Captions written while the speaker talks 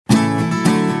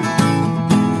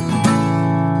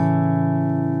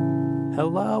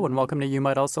Hello, and welcome to You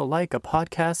Might Also Like, a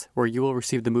podcast where you will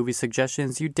receive the movie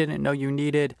suggestions you didn't know you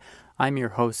needed. I'm your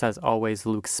host, as always,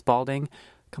 Luke Spalding,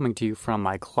 coming to you from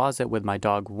my closet with my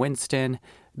dog Winston,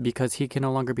 because he can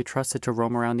no longer be trusted to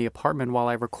roam around the apartment while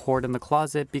I record in the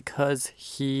closet because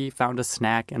he found a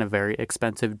snack in a very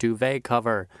expensive duvet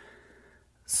cover.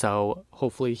 So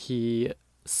hopefully he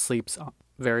sleeps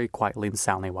very quietly and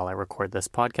soundly while I record this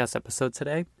podcast episode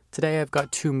today. Today I've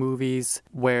got two movies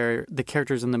where the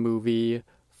characters in the movie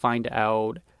find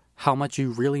out how much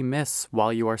you really miss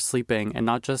while you are sleeping, and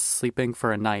not just sleeping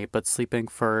for a night, but sleeping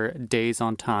for days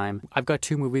on time. I've got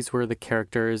two movies where the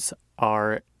characters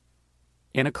are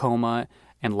in a coma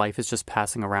and life is just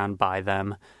passing around by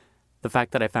them. The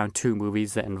fact that I found two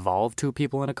movies that involve two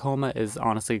people in a coma is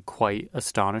honestly quite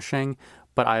astonishing,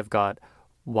 but I've got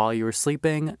While You Were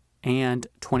Sleeping and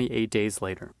 28 Days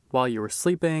Later. While You Were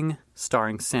Sleeping,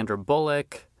 starring Sandra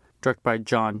Bullock, directed by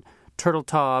John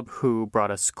Turteltaub, who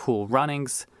brought us Cool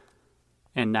Runnings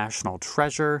and National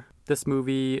Treasure. This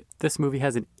movie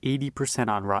has an 80%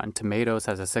 on Rotten Tomatoes,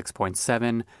 has a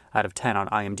 6.7 out of 10 on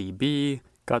IMDb,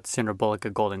 got Sandra Bullock a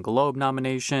Golden Globe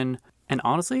nomination, and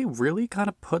honestly really kind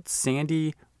of put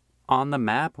Sandy on the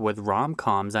map with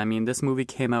rom-coms. I mean, this movie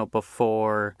came out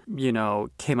before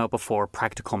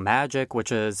Practical Magic,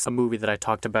 which is a movie that I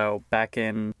talked about back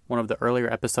in one of the earlier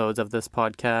episodes of this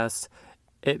podcast.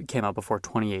 It came out before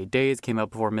 28 Days, came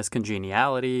out before Miss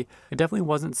Congeniality. It definitely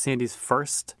wasn't Sandy's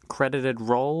first credited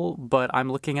role, but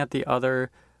I'm looking at the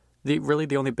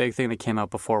only big thing that came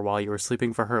out before While You Were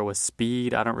Sleeping for her was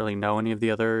Speed. I don't really know any of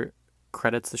the other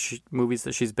movies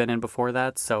that she's been in before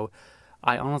that, so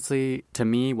I honestly, to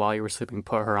me, While You Were Sleeping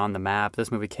put her on the map.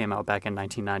 This movie came out back in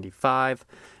 1995.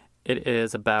 It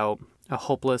is about a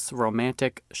hopeless,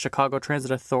 romantic Chicago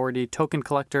Transit Authority token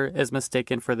collector is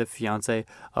mistaken for the fiancé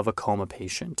of a coma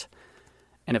patient.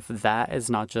 And if that is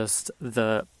not just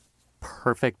the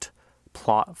perfect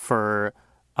plot for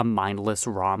a mindless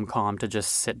rom-com to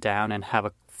just sit down and have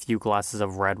a few glasses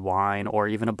of red wine or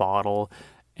even a bottle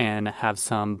and have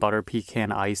some butter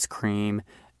pecan ice cream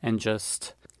and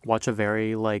just watch a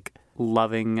very,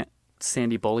 loving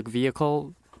Sandy Bullock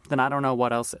vehicle, then I don't know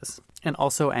what else is. And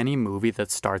also any movie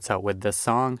that starts out with this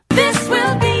song. This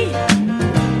will be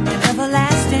an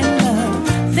everlasting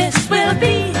love. This will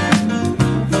be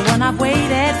the one I've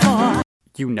waited for.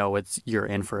 You know you're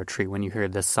in for a treat when you hear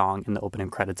this song in the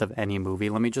opening credits of any movie.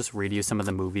 Let me just read you some of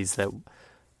the movies that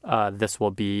This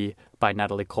Will Be by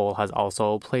Natalie Cole has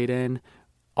also played in.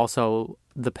 Also,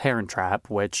 The Parent Trap,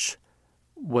 which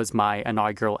was my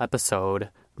inaugural episode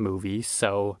movie,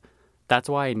 so that's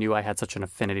why I knew I had such an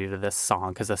affinity to this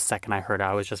song, because the second I heard it,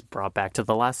 I was just brought back to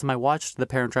the last time I watched The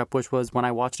Parent Trap, which was when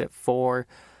I watched it for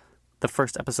the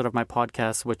first episode of my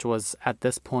podcast, which was at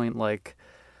this point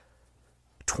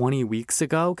 20 weeks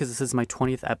ago, because this is my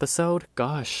 20th episode.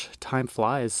 Gosh, time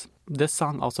flies. This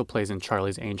song also plays in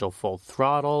Charlie's Angel Full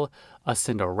Throttle, A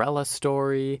Cinderella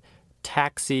Story,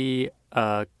 Taxi,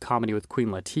 a comedy with Queen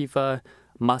Latifah,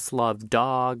 Must Love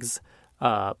Dogs,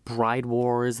 Bride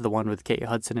Wars, the one with Kate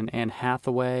Hudson and Anne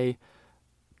Hathaway,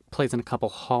 plays in a couple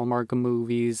Hallmark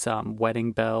movies,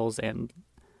 Wedding Bells and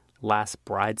Last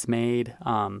Bridesmaid,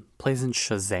 plays in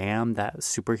Shazam, that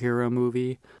superhero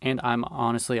movie, and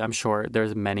I'm sure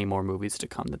there's many more movies to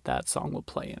come that song will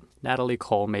play in. Natalie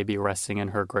Cole may be resting in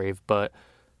her grave, but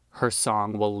her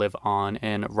song will live on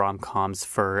in rom-coms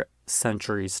for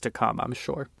centuries to come, I'm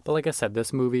sure. But like I said,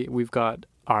 this movie, we've got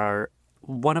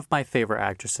one of my favorite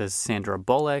actresses, Sandra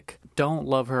Bullock. Don't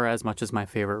love her as much as my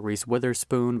favorite Reese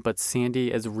Witherspoon, but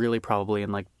Sandy is really probably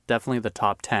in definitely the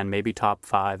top 10, maybe top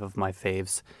 5 of my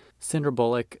faves. Sandra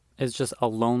Bullock is just a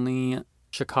lonely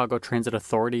Chicago Transit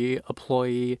Authority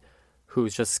employee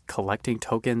who's just collecting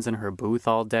tokens in her booth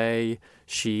all day.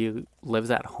 She lives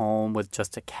at home with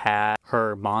just a cat.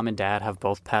 Her mom and dad have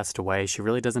both passed away. She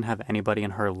really doesn't have anybody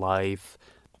in her life.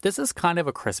 This is kind of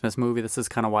a Christmas movie. This is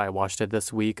kind of why I watched it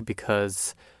this week,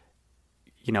 because,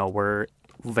 we're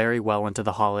very well into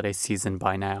the holiday season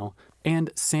by now.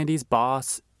 And Sandy's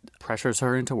boss pressures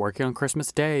her into working on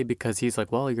Christmas Day because he's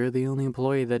like, well, you're the only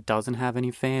employee that doesn't have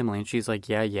any family. And she's like,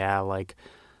 yeah,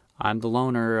 I'm the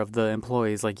loner of the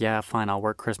employees. Yeah, fine, I'll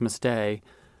work Christmas Day.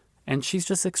 And she's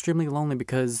just extremely lonely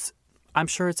because I'm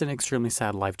sure it's an extremely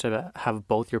sad life to have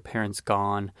both your parents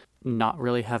gone, not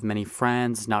really have many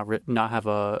friends, not have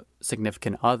a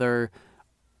significant other,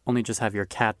 only just have your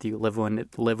cat that you live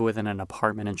with in an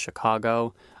apartment in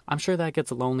Chicago. I'm sure that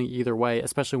gets lonely either way,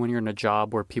 especially when you're in a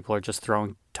job where people are just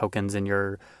throwing tokens in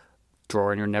your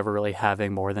drawer and you're never really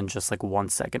having more than just 1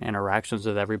 second interactions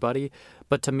with everybody.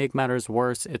 But to make matters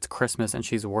worse, it's Christmas and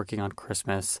she's working on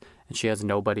Christmas and she has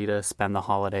nobody to spend the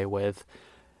holiday with.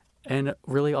 And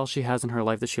really all she has in her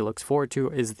life that she looks forward to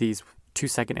is these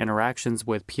 2-second interactions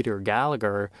with Peter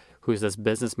Gallagher, who's this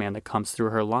businessman that comes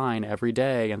through her line every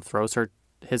day and throws her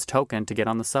his token to get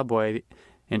on the subway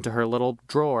into her little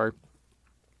drawer.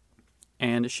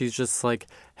 And she's just like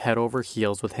head over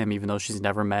heels with him, even though she's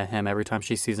never met him. Every time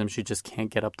she sees him, she just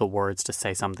can't get up the words to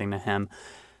say something to him.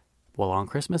 Well, on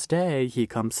Christmas Day, he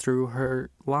comes through her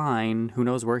line. Who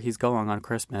knows where he's going on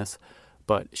Christmas?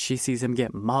 But she sees him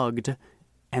get mugged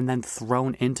and then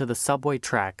thrown into the subway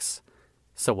tracks.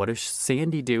 So what does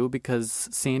Sandy do? Because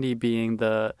Sandy, being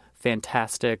the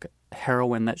fantastic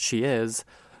heroine that she is,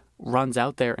 runs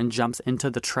out there and jumps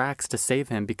into the tracks to save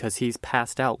him because he's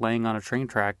passed out laying on a train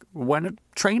track when a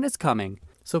train is coming.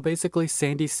 So basically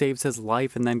Sandy saves his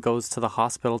life and then goes to the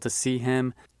hospital to see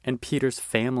him, and Peter's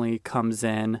family comes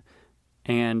in,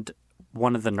 and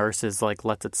one of the nurses like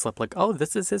lets it slip like, oh,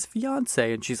 this is his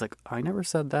fiance, and she's like, I never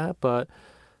said that, but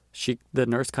the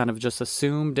nurse kind of just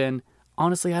assumed. And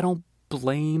honestly, I don't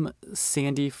blame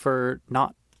Sandy for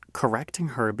not correcting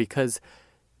her, because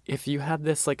if you had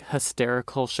this like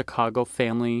hysterical Chicago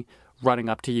family running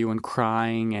up to you and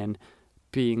crying and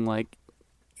being like,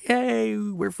 hey,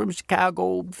 we're from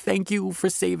Chicago, thank you for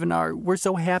saving we're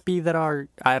so happy that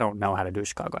I don't know how to do a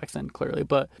Chicago accent clearly,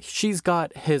 but she's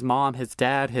got his mom, his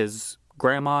dad, his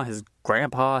grandma, his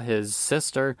grandpa, his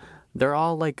sister, they're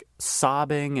all like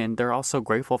sobbing, and they're all so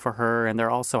grateful for her, and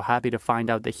they're all so happy to find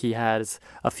out that he has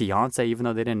a fiance even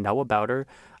though they didn't know about her.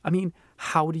 I mean,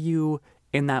 how do you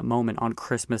in that moment on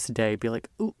Christmas Day be like,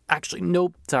 ooh, actually,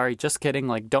 nope, sorry, just kidding,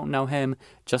 like, don't know him,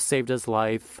 just saved his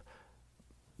life,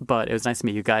 but it was nice to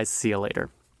meet you guys, see you later.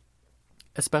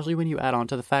 Especially when you add on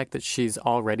to the fact that she's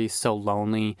already so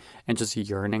lonely and just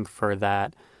yearning for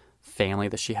that family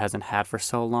that she hasn't had for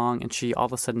so long, and she all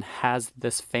of a sudden has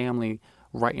this family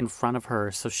right in front of her,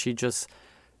 so she just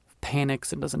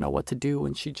panics and doesn't know what to do,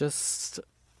 and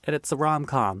it's a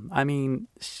rom-com. I mean,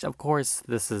 of course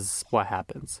this is what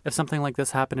happens. If something like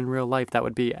this happened in real life, that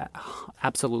would be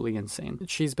absolutely insane.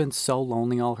 She's been so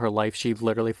lonely all her life, she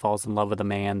literally falls in love with a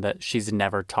man that she's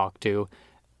never talked to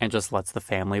and just lets the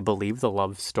family believe the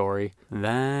love story.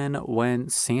 Then when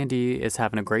Sandy is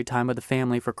having a great time with the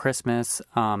family for Christmas,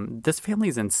 this family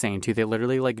is insane too. They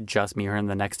literally like just meet her, and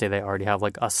the next day they already have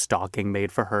like a stocking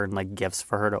made for her and like gifts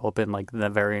for her to open like the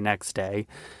very next day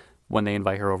when they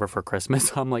invite her over for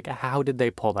Christmas. I'm like, how did they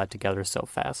pull that together so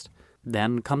fast?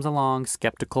 Then comes along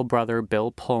skeptical brother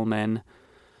Bill Pullman.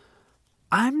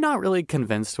 I'm not really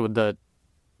convinced with the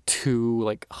two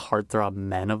like heartthrob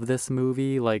men of this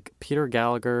movie. Like, Peter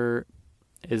Gallagher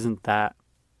isn't that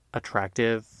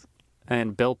attractive,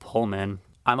 and Bill Pullman,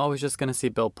 I'm always just gonna see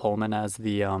Bill Pullman as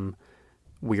the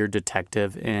weird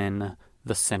detective in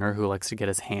The Sinner who likes to get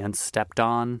his hands stepped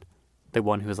on, the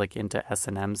one who's like into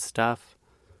S&M stuff.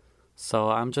 So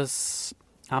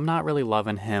I'm not really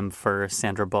loving him for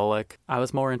Sandra Bullock. I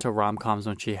was more into rom-coms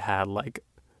when she had like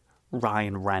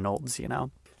Ryan Reynolds, you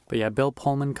know? But yeah, Bill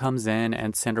Pullman comes in,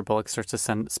 and Sandra Bullock starts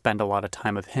to spend a lot of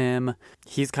time with him.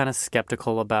 He's kind of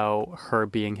skeptical about her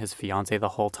being his fiance the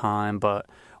whole time, but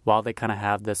while they kind of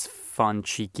have this fun,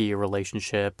 cheeky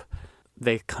relationship,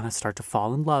 they kind of start to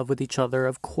fall in love with each other,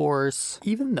 of course.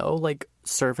 Even though, like,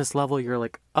 surface level, you're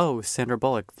like, oh, Sandra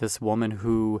Bullock, this woman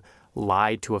who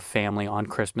lied to a family on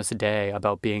Christmas Day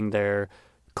about being their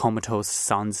comatose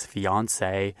son's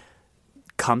fiance,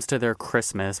 comes to their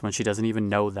Christmas when she doesn't even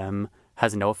know them,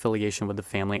 has no affiliation with the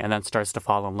family, and then starts to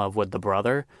fall in love with the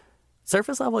brother.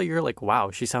 Surface level, you're like,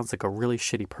 wow, she sounds like a really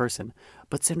shitty person.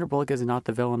 But Sandra Bullock is not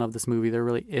the villain of this movie. There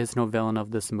really is no villain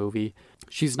of this movie.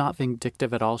 She's not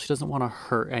vindictive at all. She doesn't want to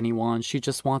hurt anyone. She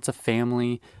just wants a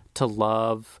family to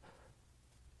love.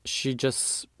 She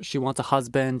wants a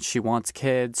husband. She wants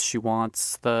kids. She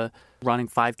wants the running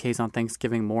 5Ks on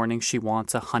Thanksgiving morning. She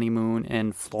wants a honeymoon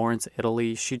in Florence,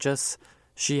 Italy.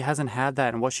 She hasn't had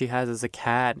that. And what she has is a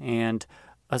cat and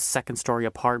a second-story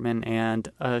apartment and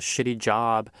a shitty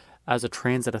job as a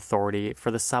transit authority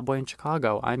for the subway in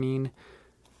Chicago. I mean,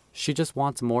 she just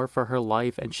wants more for her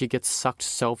life, and she gets sucked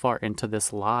so far into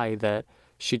this lie that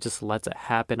she just lets it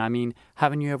happen. I mean,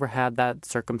 haven't you ever had that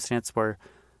circumstance where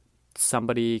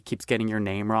somebody keeps getting your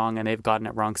name wrong, and they've gotten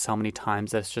it wrong so many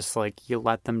times that it's just like you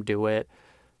let them do it,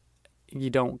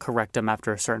 you don't correct them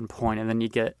after a certain point, and then you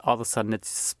get, all of a sudden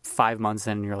it's 5 months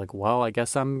in and you're like, well, I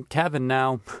guess I'm Kevin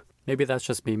now. Maybe that's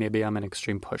just me. Maybe I'm an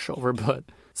extreme pushover, but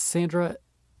Sandra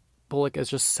Bullock is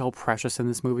just so precious in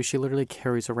this movie. She literally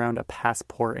carries around a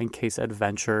passport in case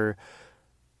adventure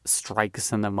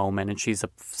strikes in the moment and she's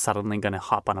suddenly going to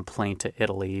hop on a plane to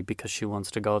Italy because she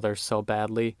wants to go there so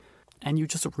badly. And you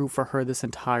just root for her this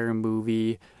entire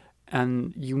movie,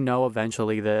 and you know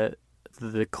eventually that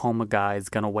the coma guy is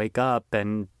going to wake up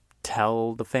and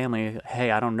tell the family,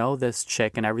 hey, I don't know this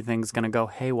chick, and everything's going to go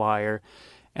haywire.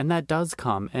 And that does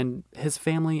come. And his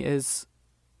family is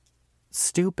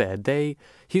stupid.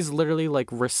 He's literally like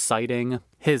reciting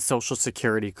his social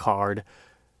security card.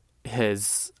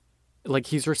 He's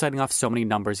reciting off so many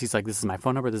numbers. He's like, this is my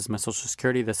phone number, this is my social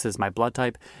security, this is my blood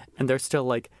type. And they're still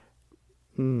like,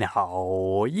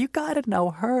 no, you gotta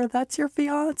know her. That's your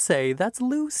fiance. That's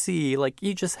Lucy. Like,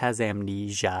 he just has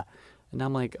amnesia. And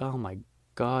I'm like, oh my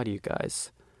God, you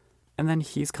guys. And then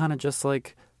he's kind of just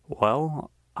like,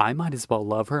 well, I might as well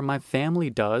love her. My family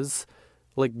does.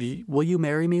 Like, will you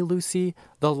marry me, Lucy?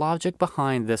 The logic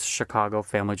behind this Chicago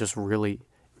family just really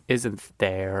isn't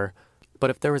there. But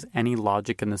if there was any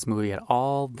logic in this movie at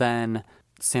all, then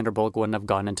Sandra Bullock wouldn't have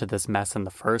gotten into this mess in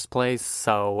the first place.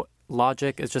 So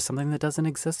logic is just something that doesn't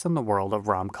exist in the world of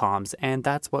rom-coms, and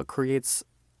that's what creates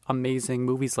amazing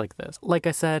movies like this. Like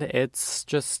I said, it's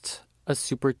just a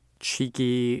super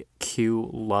cheeky,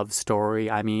 cute love story.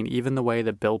 I mean, even the way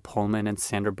that Bill Pullman and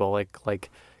Sandra Bullock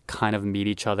like kind of meet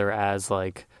each other as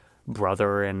like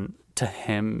brother, and to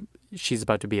him she's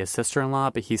about to be a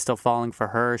sister-in-law, but he's still falling for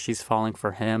her, she's falling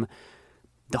for him.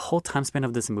 The whole time span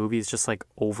of this movie is just like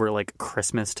over like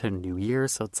Christmas to New Year,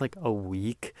 so it's like a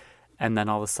week. And then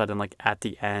all of a sudden, like at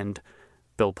the end,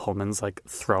 Bill Pullman's like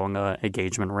throwing a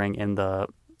engagement ring in the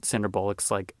Sandra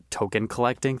Bullock's like token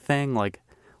collecting thing. Like,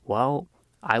 well,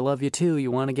 I love you too.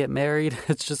 You want to get married?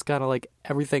 It's just kind of like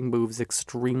everything moves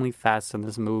extremely fast in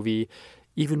this movie,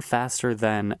 even faster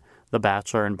than The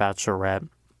Bachelor and Bachelorette.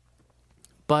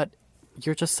 But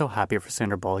you're just so happy for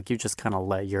Sandra Bullock. You just kind of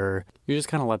let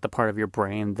the part of your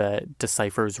brain that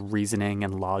deciphers reasoning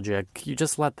and logic. You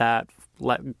just let that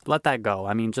go.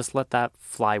 I mean, just let that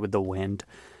fly with the wind,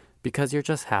 because you're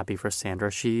just happy for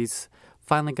Sandra. She's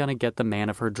finally going to get the man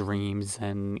of her dreams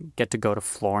and get to go to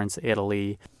Florence,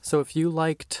 Italy. So if you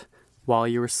liked While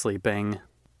You Were Sleeping,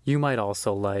 you might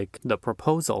also like The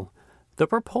Proposal. The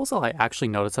Proposal, I actually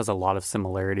noticed, has a lot of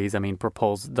similarities. I mean,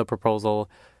 The Proposal,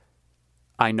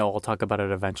 I know I'll talk about it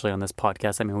eventually on this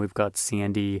podcast. I mean, we've got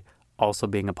Sandy also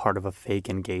being a part of a fake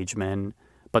engagement,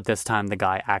 but this time the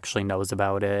guy actually knows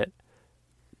about it,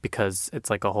 because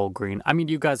it's like a whole green. I mean,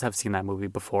 you guys have seen that movie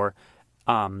before.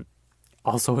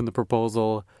 Also in The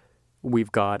Proposal,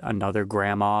 we've got another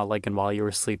grandma, like in While You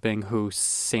Were Sleeping, who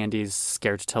Sandy's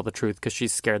scared to tell the truth because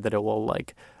she's scared that it will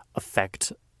like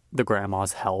affect the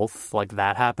grandma's health. Like,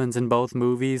 that happens in both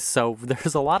movies. So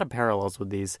there's a lot of parallels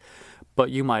with these. But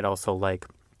you might also like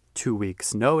 2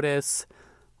 Weeks Notice,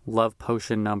 Love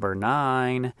Potion Number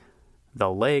 9,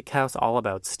 The Lake House, All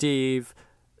About Steve.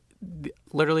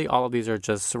 Literally all of these are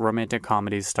just romantic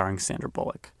comedies starring Sandra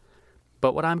Bullock.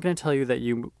 But what I'm going to tell you that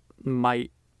you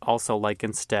might also like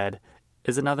instead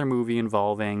is another movie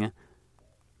involving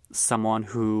someone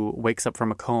who wakes up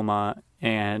from a coma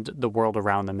and the world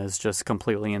around them is just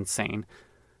completely insane.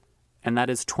 And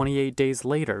that is 28 Days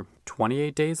Later.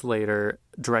 28 Days Later,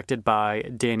 directed by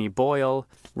Danny Boyle,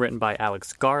 written by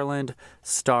Alex Garland,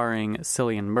 starring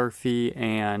Cillian Murphy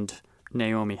and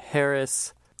Naomi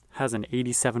Harris. Has an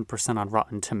 87% on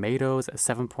Rotten Tomatoes, a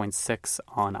 7.6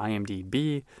 on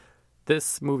IMDb.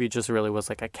 This movie just really was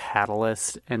like a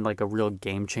catalyst and like a real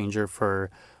game changer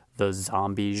for the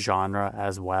zombie genre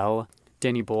as well.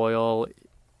 Danny Boyle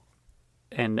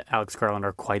and Alex Garland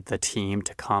are quite the team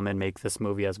to come and make this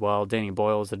movie as well. Danny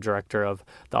Boyle is the director of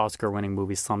the Oscar-winning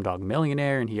movie Slumdog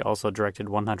Millionaire, and he also directed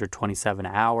 127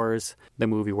 Hours, the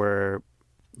movie where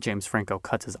James Franco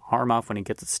cuts his arm off when he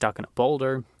gets it stuck in a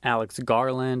boulder. Alex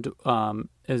Garland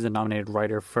is a nominated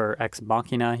writer for Ex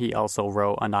Machina. He also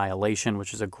wrote Annihilation,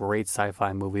 which is a great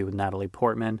sci-fi movie with Natalie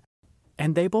Portman.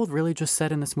 And they both really just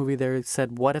said in this movie, they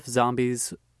said, what if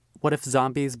zombies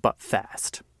but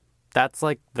fast? That's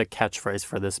like the catchphrase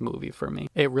for this movie for me.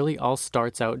 It really all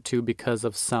starts out too because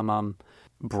of some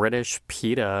British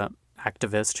PETA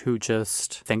activists who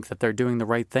just think that they're doing the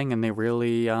right thing, and they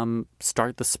really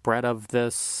start the spread of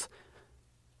this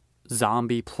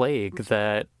zombie plague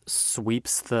that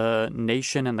sweeps the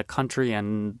nation and the country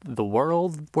and the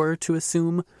world, we're to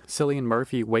assume. Cillian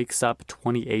Murphy wakes up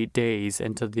 28 days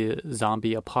into the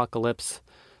zombie apocalypse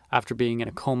after being in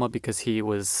a coma because he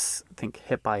was, I think,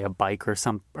 hit by a bike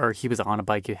or he was on a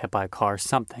bike, hit by a car,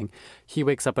 something. He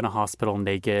wakes up in a hospital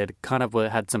naked, kind of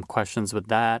had some questions with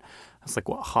that. I was like,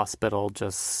 what hospital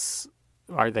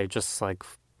are they just like,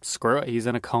 screw it, he's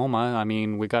in a coma. I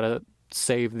mean, we got to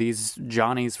save these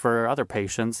Johnnies for other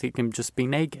patients. He can just be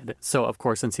naked. So, of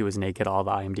course, since he was naked, all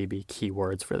the IMDb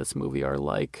keywords for this movie are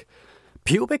like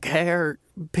pubic hair,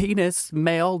 penis,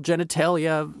 male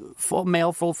genitalia,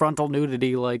 full frontal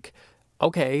nudity. Like,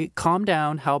 okay, calm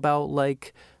down. How about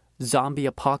like zombie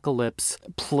apocalypse,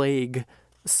 plague,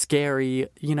 scary,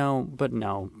 but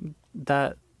no,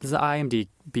 that the IMDb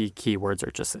keywords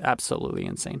are just absolutely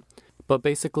insane. But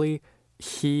basically,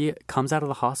 he comes out of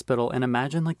the hospital, and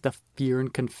imagine like the fear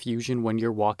and confusion when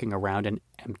you're walking around an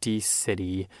empty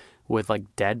city with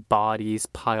like dead bodies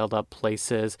piled up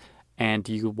places, and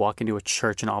you walk into a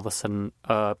church and all of a sudden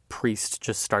a priest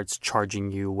just starts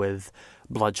charging you with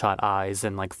bloodshot eyes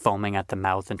and like foaming at the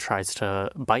mouth and tries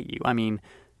to bite you. I mean,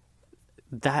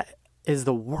 that is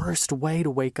the worst way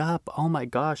to wake up. Oh my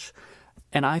gosh.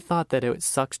 And I thought that it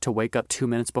sucked to wake up 2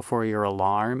 minutes before your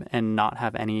alarm and not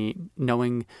have any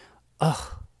knowing,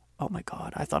 oh my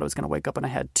God, I thought I was going to wake up and I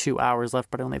had 2 hours left,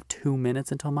 but I only have 2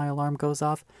 minutes until my alarm goes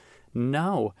off.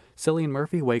 No, Cillian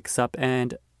Murphy wakes up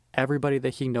and everybody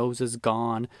that he knows is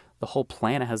gone. The whole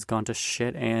planet has gone to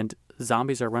shit, and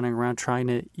zombies are running around trying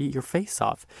to eat your face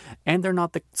off. And they're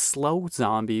not the slow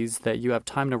zombies that you have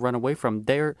time to run away from.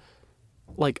 They're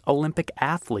like Olympic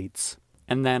athletes.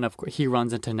 And then, of course, he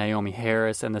runs into Naomi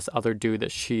Harris and this other dude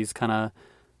that she's kind of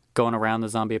going around the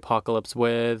zombie apocalypse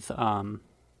with. And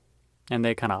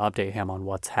they kind of update him on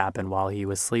what's happened while he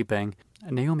was sleeping.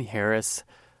 And Naomi Harris,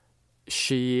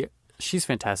 she's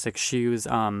fantastic. She was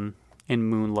in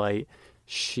Moonlight.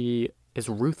 She is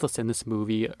ruthless in this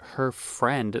movie. Her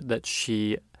friend that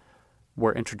she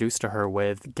were introduced to her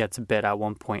with gets bit at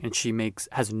one point, and she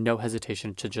has no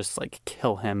hesitation to just like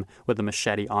kill him with a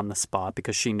machete on the spot,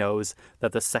 because she knows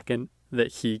that the second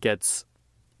that he gets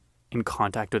in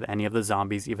contact with any of the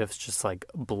zombies, even if it's just like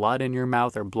blood in your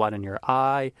mouth or blood in your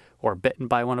eye or bitten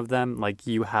by one of them, like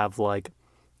you have like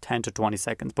 10 to 20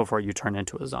 seconds before you turn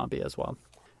into a zombie as well.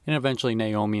 And eventually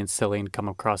Naomi and Cillian come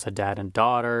across a dad and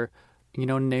daughter.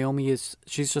 Naomi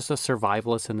she's just a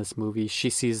survivalist in this movie. She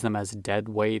sees them as dead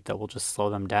weight that will just slow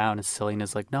them down. And Cillian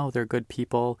is like, no, they're good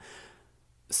people.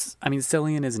 I mean,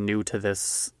 Cillian is new to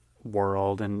this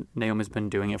world, and Naomi's been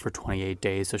doing it for 28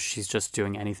 days. So she's just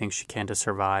doing anything she can to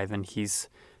survive. And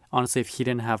honestly, if he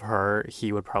didn't have her,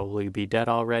 he would probably be dead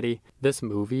already. This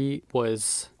movie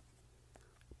was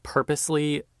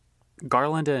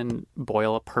Garland and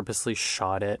Boyle purposely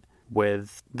shot it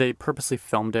they purposely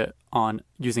filmed it on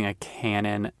using a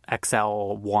Canon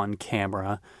XL1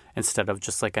 camera instead of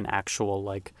just like an actual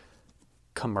like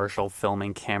commercial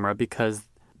filming camera, because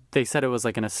they said it was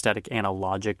like an aesthetic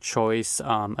analogic choice.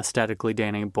 Aesthetically,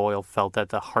 Danny Boyle felt that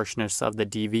the harshness of the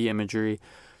DV imagery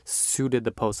suited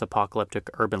the post-apocalyptic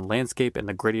urban landscape and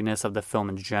the grittiness of the film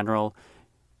in general.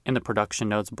 In the production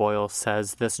notes, Boyle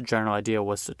says this general idea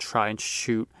was to try and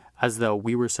shoot as though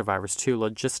we were survivors too.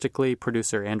 Logistically,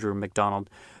 producer Andrew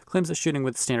McDonald claims that shooting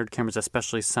with standard cameras,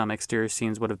 especially some exterior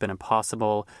scenes, would have been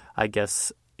impossible. I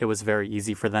guess it was very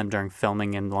easy for them during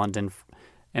filming in London,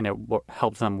 and it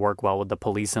helped them work well with the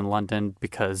police in London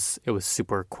because it was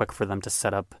super quick for them to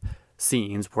set up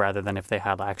scenes, rather than if they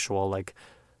had actual like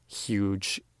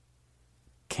huge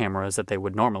cameras that they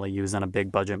would normally use in a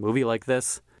big budget movie like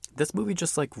this. This movie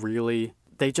just like really,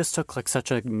 they just took like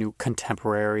such a new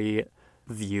contemporary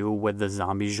view with the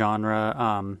zombie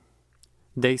genre.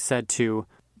 They said too,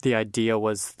 the idea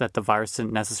was that the virus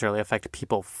didn't necessarily affect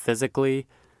people physically.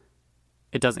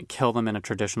 It doesn't kill them in a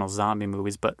traditional zombie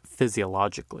movies, but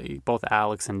physiologically. Both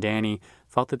Alex and Danny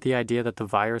felt that the idea that the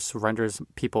virus renders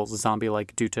people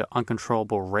zombie-like due to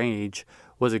uncontrollable rage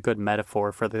was a good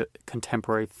metaphor for the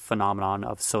contemporary phenomenon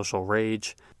of social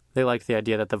rage. They liked the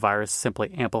idea that the virus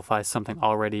simply amplifies something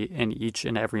already in each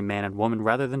and every man and woman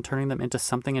rather than turning them into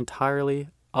something entirely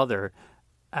other,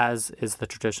 as is the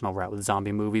traditional route with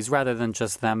zombie movies, rather than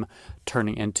just them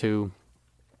turning into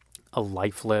a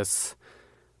lifeless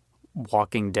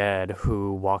Walking Dead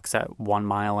who walks at 1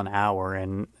 mile an hour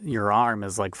and your arm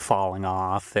is like falling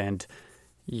off and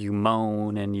you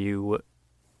moan and you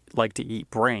like to eat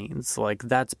brains. Like,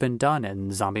 that's been done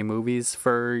in zombie movies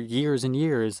for years and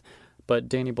years. But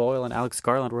Danny Boyle and Alex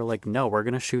Garland were like, no, we're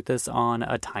going to shoot this on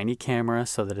a tiny camera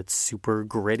so that it's super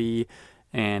gritty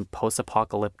and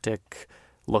post-apocalyptic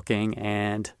looking.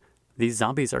 And these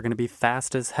zombies are going to be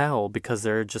fast as hell because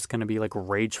they're just going to be like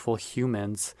rageful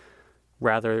humans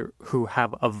rather who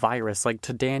have a virus. Like,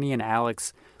 to Danny and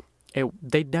Alex,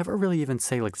 they never really even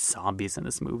say like zombies in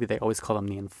this movie. They always call them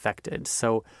the infected.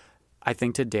 So I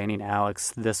think to Danny and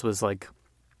Alex, this was like,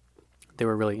 they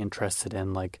were really interested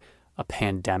in like a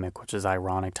pandemic, which is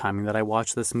ironic timing that I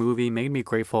watched this movie. Made me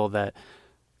grateful that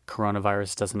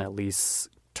coronavirus doesn't at least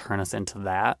turn us into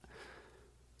that.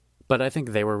 But I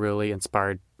think they were really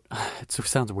inspired. It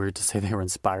sounds weird to say they were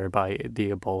inspired by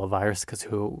the Ebola virus, because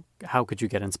how could you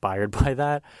get inspired by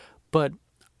that? But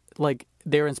like,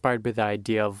 they were inspired by the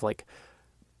idea of like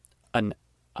an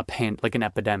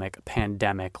epidemic, a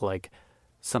pandemic, like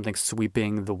something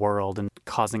sweeping the world and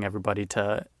causing everybody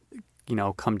to,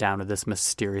 come down to this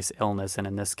mysterious illness. And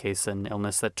in this case, an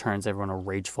illness that turns everyone into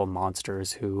rageful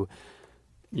monsters who,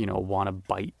 want to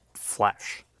bite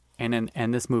flesh. And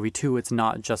in this movie, too, it's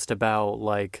not just about,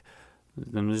 like,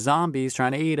 the zombies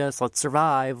trying to eat us, let's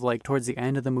survive. Like, towards the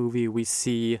end of the movie, we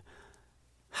see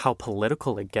how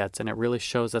political it gets, and it really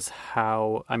shows us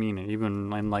how,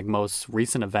 even in, like, most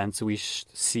recent events, we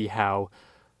see how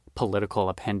political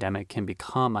a pandemic can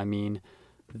become.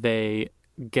 They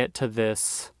get to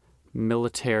this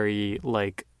military,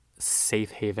 like,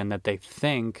 safe haven that they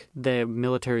think the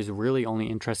military is really only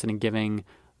interested in giving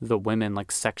the women,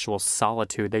 like, sexual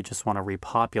solitude. They just want to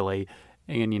repopulate.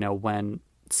 And, when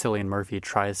Cillian Murphy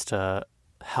tries to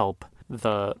help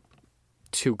the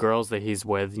two girls that he's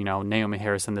with, Naomi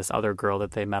Harris and this other girl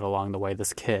that they met along the way,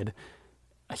 this kid,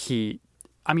 the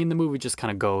movie just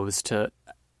kind of goes to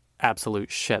absolute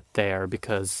shit there,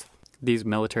 because these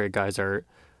military guys are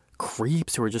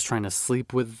creeps who are just trying to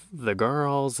sleep with the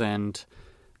girls, and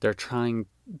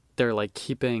they're like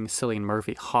keeping Cillian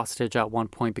Murphy hostage at one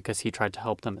point because he tried to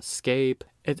help them escape.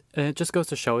 It just goes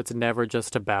to show it's never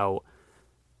just about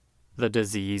the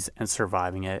disease and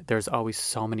surviving it. There's always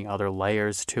so many other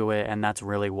layers to it, and that's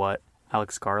really what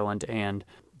Alex Garland and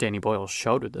Danny Boyle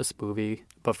showed with this movie.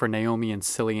 But for Naomi and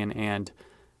Cillian and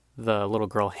the little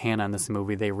girl Hannah in this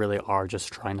movie, they really are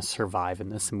just trying to survive in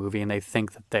this movie, and they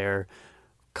think that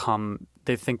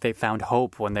they think they found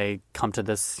hope when they come to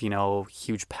this,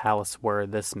 huge palace where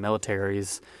this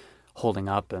military's holding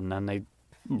up, and then they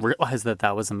realize that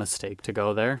that was a mistake to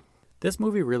go there. This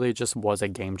movie really just was a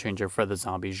game changer for the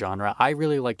zombie genre. I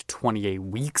really liked 28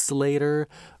 Weeks Later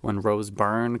when Rose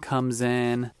Byrne comes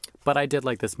in, but I did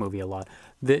like this movie a lot.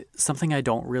 Something I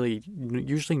don't really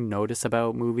usually notice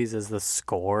about movies is the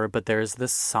score, but there's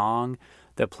this song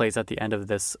that plays at the end of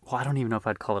this. Well, I don't even know if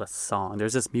I'd call it a song.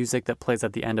 There's this music that plays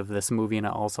at the end of this movie, and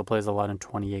it also plays a lot in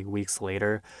 28 Weeks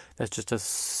Later. That's just does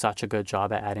such a good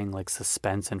job at adding, like,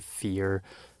 suspense and fear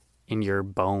in your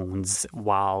bones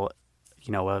while,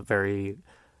 a very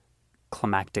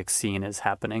climactic scene is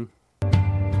happening.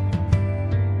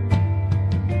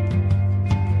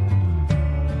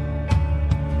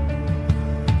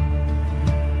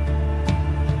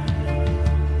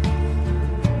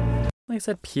 Like I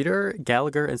said, Peter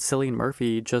Gallagher and Cillian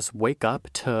Murphy just wake up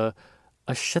to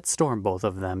a shitstorm, both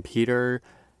of them. Peter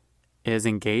is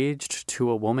engaged to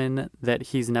a woman that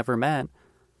he's never met,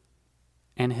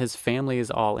 and his family is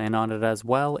all in on it as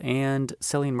well, and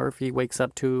Cillian Murphy wakes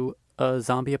up to a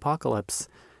zombie apocalypse.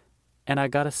 And I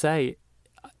gotta say,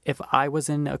 if I was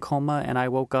in a coma and I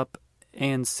woke up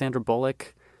and Sandra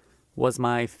Bullock was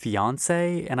my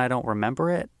fiance and I don't remember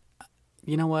it,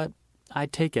 you know what?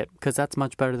 I'd take it, because that's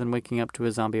much better than waking up to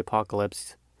a zombie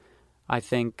apocalypse. I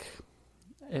think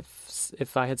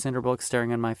if I had Sandra Bullock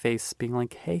staring in my face being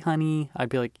like, hey, honey, I'd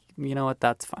be like, you know what?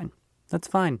 That's fine. That's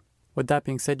fine. With that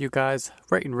being said, you guys,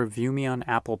 rate and review me on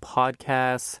Apple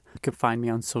Podcasts. You can find me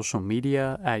on social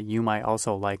media at You Might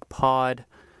Also Like Pod.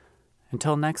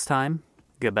 Until next time,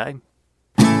 goodbye.